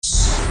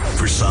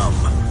For some,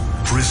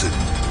 prison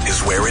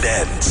is where it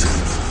ends.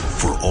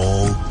 For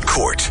all,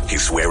 court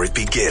is where it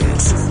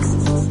begins.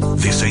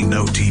 This ain't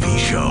no TV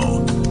show.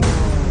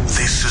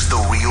 This is the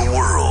real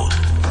world.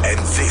 And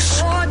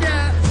this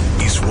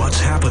is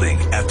what's happening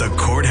at the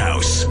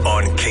courthouse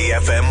on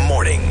KFM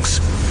Mornings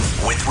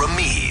with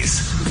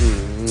Ramiz.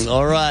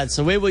 All right,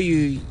 so where were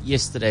you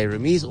yesterday,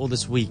 Ramiz, or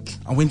this week?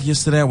 I went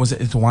yesterday. I was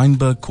at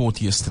Wynberg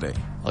Court yesterday.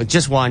 Oh,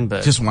 just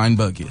Wynberg? Just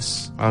Wynberg,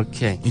 yes.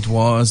 Okay. It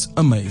was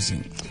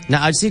amazing.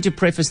 Now, I just need to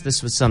preface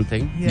this with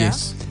something. Yeah.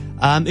 Yes.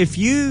 If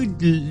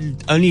you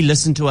only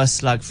listen to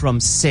us like from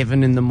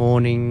 7 in the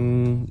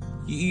morning,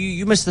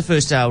 you missed the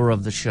first hour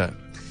of the show.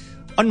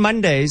 On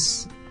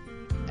Mondays,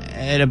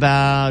 at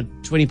about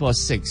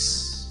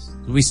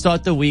 6:20, we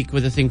start the week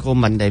with a thing called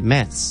Monday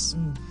Maths.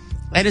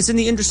 And it's in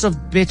the interest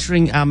of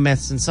bettering our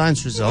maths and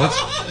science results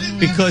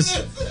because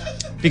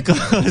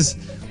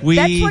we...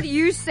 That's what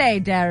you say,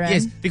 Darren.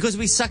 Yes, because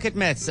we suck at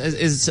maths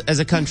as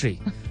a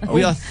country.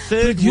 We are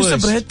third Producer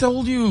worst. Brett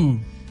told you.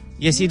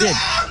 Yes, he did.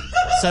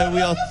 So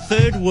we are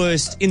third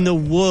worst in the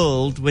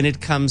world when it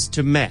comes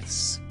to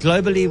maths.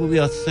 Globally, we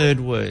are third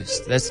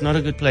worst. That's not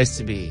a good place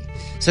to be.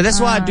 So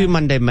that's why I do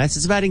Monday Maths.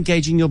 It's about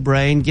engaging your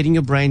brain, getting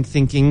your brain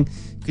thinking,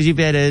 because you've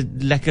had a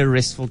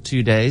restful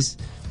 2 days.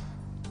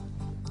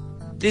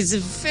 There's a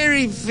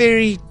very,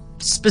 very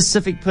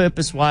specific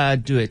purpose why I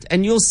do it.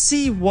 And you'll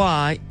see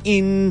why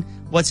in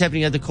what's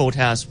happening at the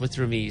courthouse with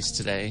Ramiz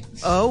today.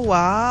 Oh,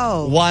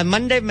 wow. Why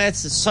Monday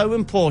Maths is so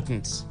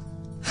important.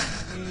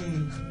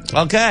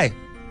 Okay.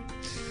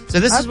 So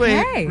this is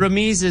where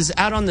Ramiz is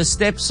out on the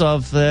steps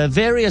of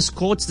various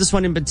courts. This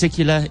one in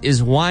particular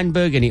is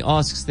Wynberg, and he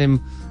asks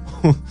them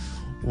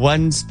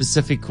one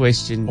specific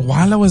question.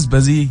 While I was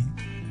busy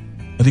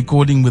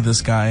recording with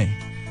this guy,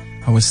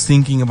 I was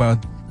thinking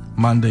about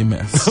Monday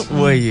Maths.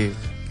 Were you?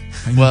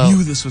 I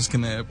knew this was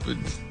going to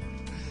happen.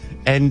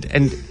 And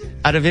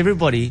out of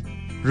everybody,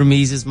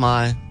 Ramiz is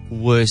my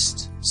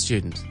worst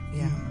student.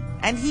 Yeah.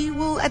 And he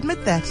will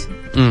admit that.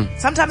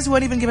 Sometimes he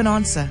won't even give an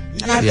answer.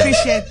 And I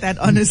appreciate that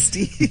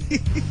honesty.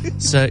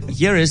 So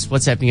here is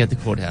what's happening at the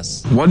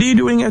courthouse. What are you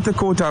doing at the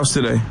courthouse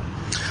today?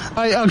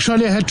 I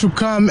actually had to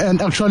come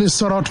and actually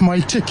sort out my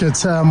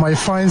tickets, my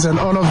fines and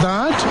all of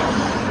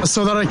that,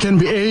 so that I can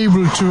be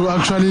able to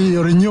actually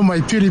renew my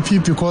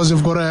PDP, because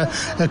we've got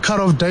a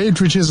cut-off date,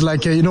 which is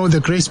like,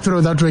 the grace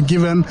period that we're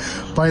given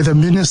by the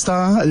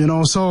minister,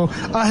 so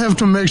I have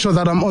to make sure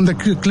that I'm on the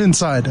clean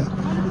side.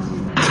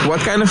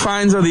 What kind of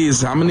fines are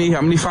these? How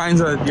many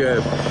fines are you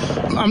have?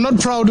 I'm not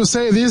proud to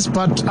say this,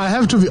 but I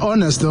have to be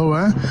honest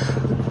though.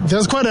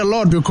 There's quite a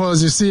lot,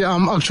 because you see,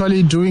 I'm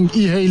actually doing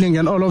e-hailing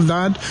and all of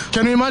that.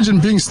 Can you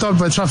imagine being stopped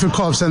by traffic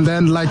cops and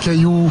then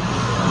you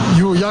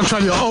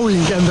actually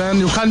owing, and then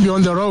you can't be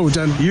on the road?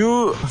 And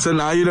so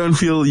now you don't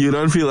feel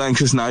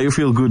anxious. Now you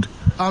feel good.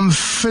 I'm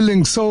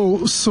feeling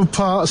so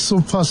super,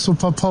 super,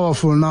 super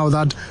powerful now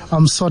that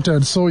I'm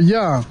sorted. So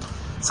yeah.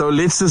 So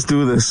let's just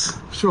do this.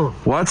 Sure.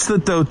 What's the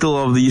total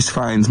of these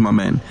fines, my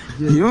man?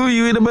 Yeah.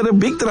 You in a bit of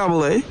big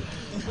trouble, eh?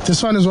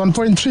 This one is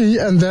 1.3,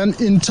 and then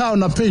in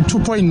town I paid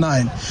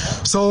 2.9.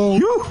 So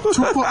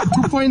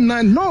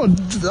 2.9. No,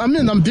 I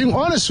mean, I'm being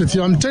honest with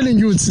you. I'm telling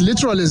you, it's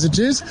literal as it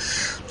is.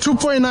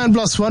 2.9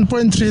 plus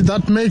 1.3,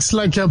 that makes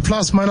like a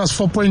plus minus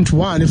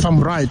 4.1, if I'm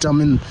right. I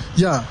mean,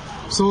 yeah.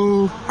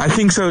 So I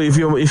think so. If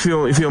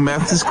your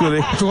math is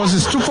correct, because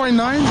it's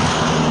 2.9,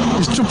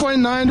 it's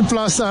 2.9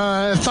 plus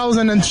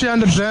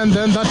 1,300 rand.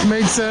 Then that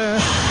makes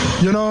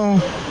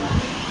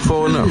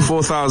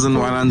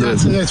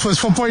 4,100. Yeah, it was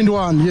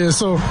 4.1. Yeah,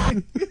 so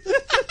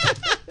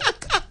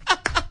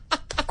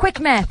quick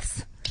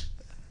maths.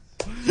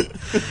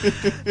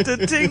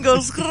 The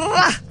tingles.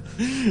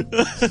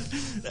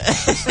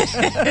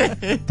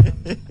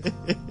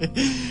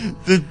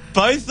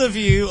 Both of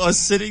you are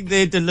sitting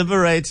there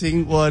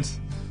deliberating what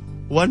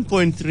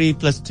 1.3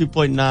 plus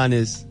 2.9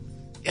 is.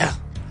 Yeah.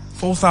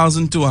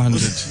 4,200.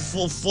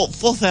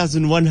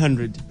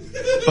 4,100.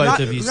 Both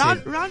of you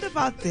said. Round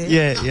about there.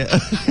 Yeah.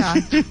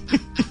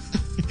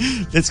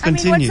 Let's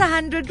continue. I mean, what's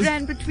 100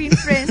 rand between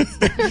friends?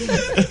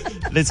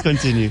 Let's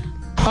continue.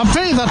 I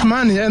pay that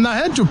money, and I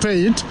had to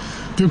pay it.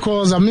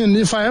 Because, I mean,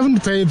 if I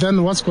haven't paid,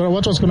 then what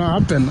was going to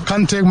happen?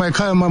 Can't take my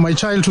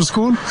child to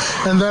school,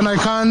 and then I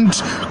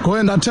can't go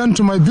and attend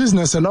to my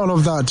business and all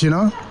of that,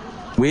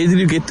 Where did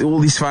you get all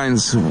these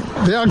fines?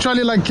 They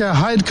actually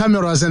hide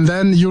cameras, and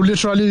then you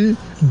literally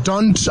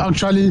don't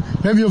actually,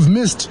 maybe you've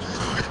missed.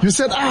 You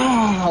said,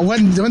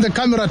 when the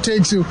camera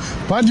takes you,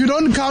 but you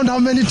don't count how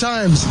many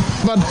times.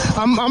 But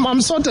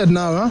I'm sorted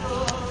now,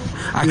 huh?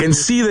 I can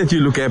see that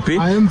you look happy.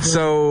 I am.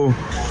 So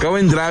go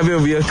and drive your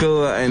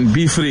vehicle and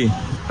be free.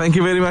 Thank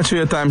you very much for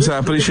your time, sir. I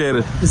appreciate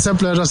it. It's a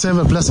pleasure. Have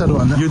a blessed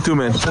one. You too,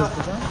 man.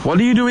 What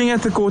are you doing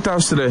at the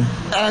courthouse today?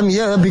 I'm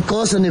here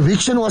because an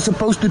eviction was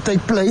supposed to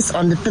take place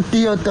on the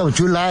 30th of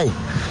July.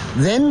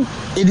 Then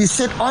it is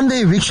set on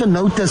the eviction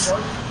notice.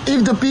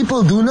 If the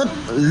people do not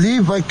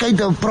leave vacate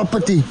the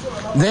property,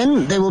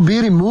 then they will be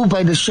removed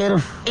by the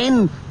sheriff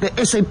and the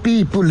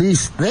SAP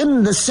police.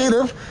 Then the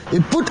sheriff,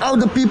 he put out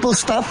the people's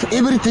stuff,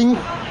 everything,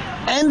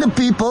 and the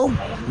people.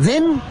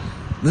 Then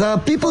The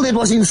people that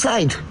was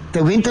inside,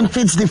 they went and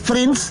fetched their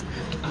friends.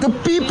 The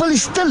people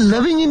is still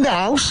living in the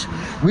house.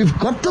 We've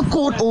got the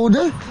court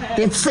order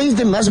that says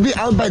they must be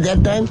out by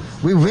that time.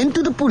 We went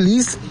to the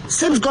police.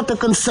 Sam's got a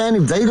concern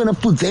if they're going to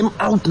put them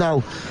out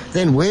now.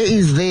 Then where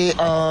is their,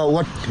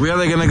 what? Where are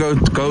they going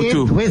to go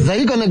to? Where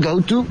they going to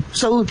go to.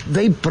 So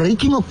they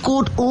breaking a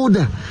court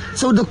order.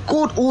 So the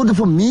court order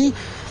for me,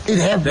 it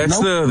have that's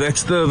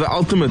the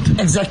ultimate.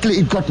 Exactly,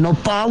 it got no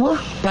power,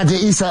 but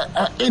there is a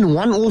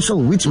N1 also,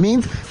 which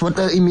means for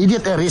the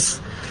immediate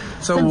arrest.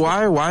 So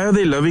why are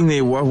they living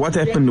there? What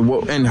happened?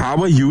 And how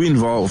are you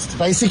involved?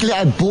 Basically,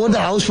 I bought the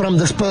house from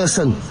this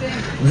person.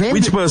 Then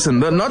which person?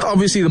 Not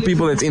obviously the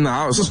people that's in the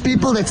house. The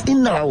people that's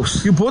in the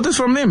house. You bought it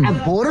from them? I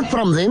bought it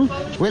from them.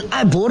 When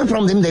I bought it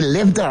from them, they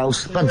left the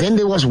house. But then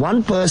there was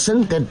one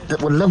person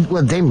that would live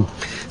with them.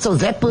 So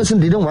that person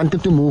didn't want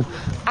it to move.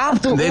 And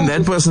then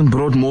that person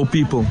brought more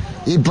people.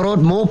 He brought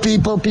more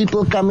people.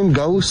 People come and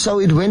go. So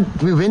we went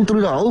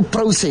through the whole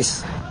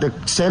process. The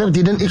sheriff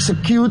didn't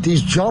execute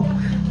his job,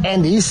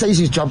 and he says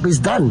his job is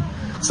done.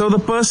 So the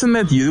person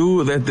that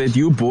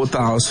you bought the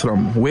house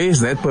from, where is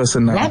that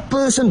person now? That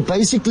person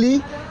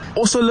basically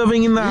also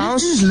living in the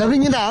house? He's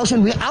living in the house,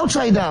 and we're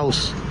outside the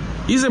house.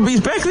 He's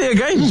back there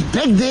again. He's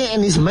back there,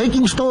 and he's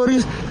making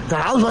stories. The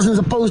house wasn't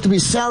supposed to be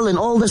sold and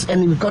all this,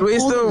 and we got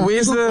where's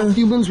the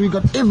documents, we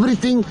got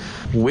everything.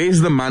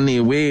 Where's the money?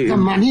 The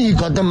money, he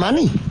got the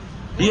money.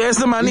 He has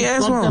the money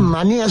as well. He got the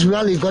money as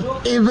well. He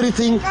got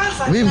everything.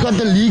 We've got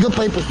the legal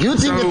papers. You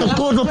think that the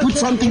court will put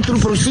something through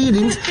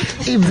proceedings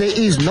if there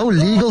is no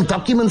legal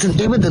documents and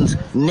evidence?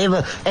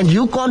 Never. And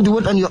you can't do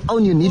it on your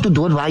own. You need to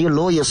do it via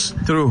lawyers.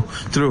 True.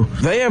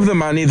 They have the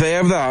money. They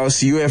have the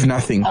house. You have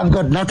nothing. I've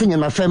got nothing, and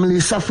my family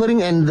is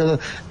suffering, and the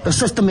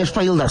system has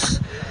failed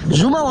us.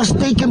 Zuma was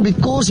taken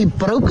because he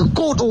broke a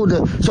court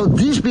order. So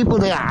these people,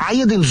 they are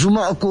higher than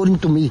Zuma, according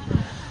to me.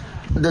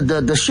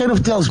 The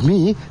sheriff tells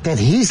me that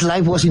his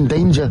life was in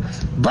danger.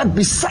 But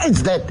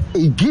besides that,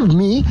 he gave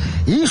me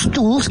his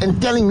tools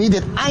and telling me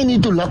that I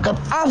need to lock up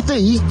after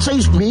he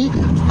chased me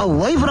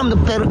away from the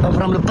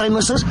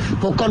premises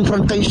for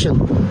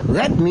confrontation.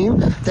 That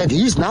means that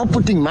he's now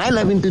putting my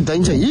life into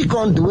danger. He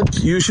can't do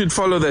it. You should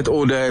follow that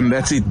order, and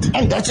that's it.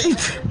 And that's it.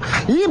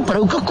 He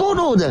broke a court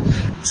order.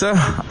 Sir,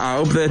 I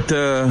hope that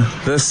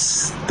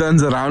this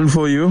turns around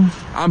for you.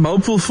 I'm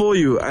hopeful for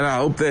you, and I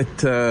hope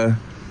that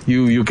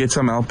you get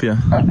some help here.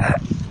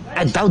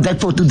 I doubt that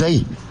for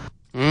today.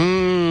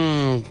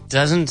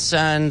 Doesn't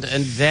sound,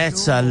 and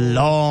that's a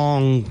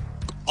long,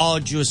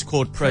 arduous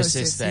court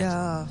process.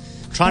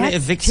 Trying to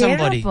evict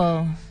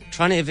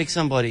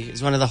somebody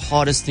is one of the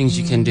hardest things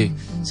you can do.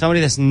 Somebody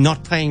that's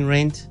not paying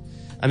rent.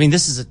 I mean,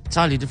 this is a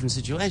totally different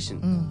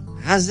situation.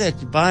 How's that?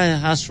 You buy a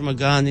house from a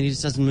guy and then he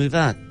just doesn't move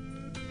out.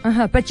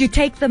 But you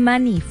take the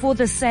money for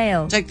the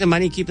sale. Take the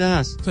money, keep the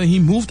house. So he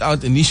moved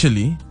out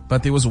initially,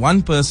 but there was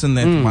one person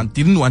that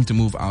didn't want to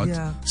move out,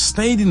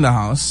 stayed in the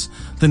house.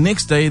 The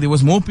next day, there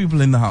was more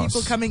people in the house.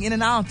 People coming in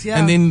and out,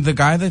 And then the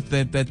guy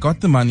that got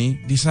the money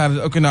decided,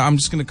 okay, now I'm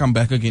just going to come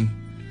back again.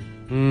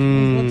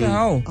 What the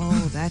hell?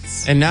 Oh,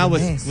 that's And now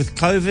with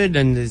COVID,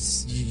 and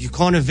you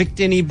can't evict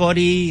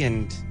anybody,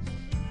 and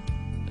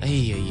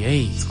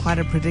it's quite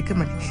a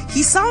predicament.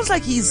 He sounds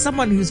like he's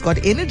someone who's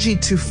got energy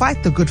to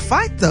fight the good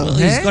fight, though. Well,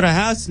 he's got a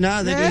house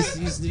now that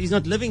he's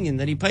not living in,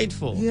 that he paid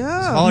for. Yeah.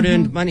 It's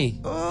hard-earned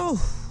money.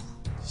 Oh.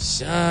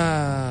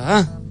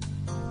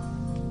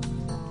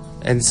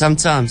 And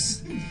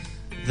sometimes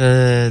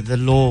the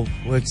law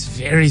works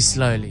very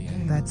slowly.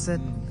 That's it.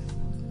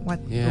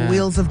 The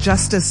wheels of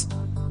justice.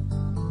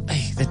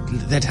 Hey,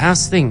 that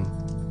house thing.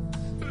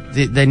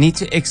 They need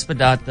to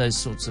expedite those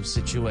sorts of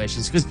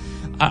situations, because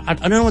I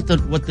don't know what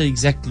the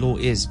exact law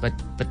is, but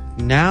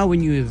now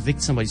when you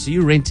evict somebody, so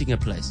you're renting a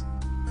place,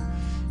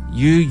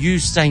 you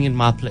staying in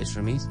my place,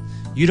 Ramiz,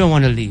 you don't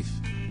want to leave.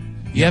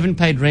 You haven't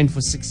paid rent for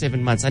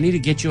 6-7 months. I need to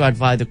get you out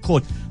via the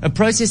court. A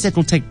process that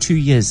will take 2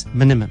 years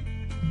minimum.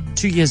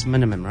 2 years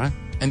minimum, right?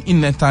 And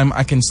in that time,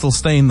 I can still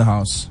stay in the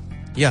house.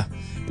 Yeah.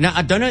 Now,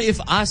 I don't know if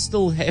I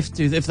still have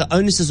to, if the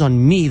onus is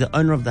on me, the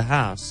owner of the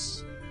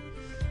house,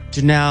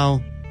 to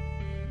now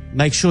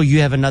make sure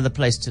you have another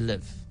place to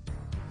live.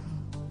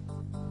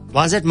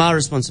 Why is that my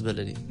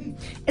responsibility?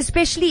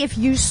 Especially if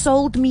you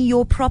sold me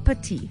your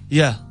property.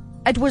 Yeah.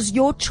 It was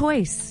your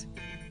choice.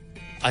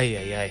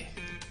 Aye.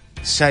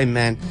 Shame,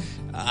 man.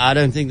 I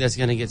don't think that's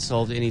going to get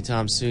solved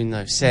anytime soon,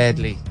 though,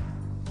 sadly.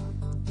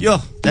 Yo,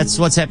 that's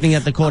what's happening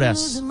at the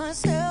courthouse.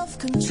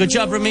 Good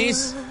job,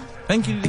 Ramiz. Thank you.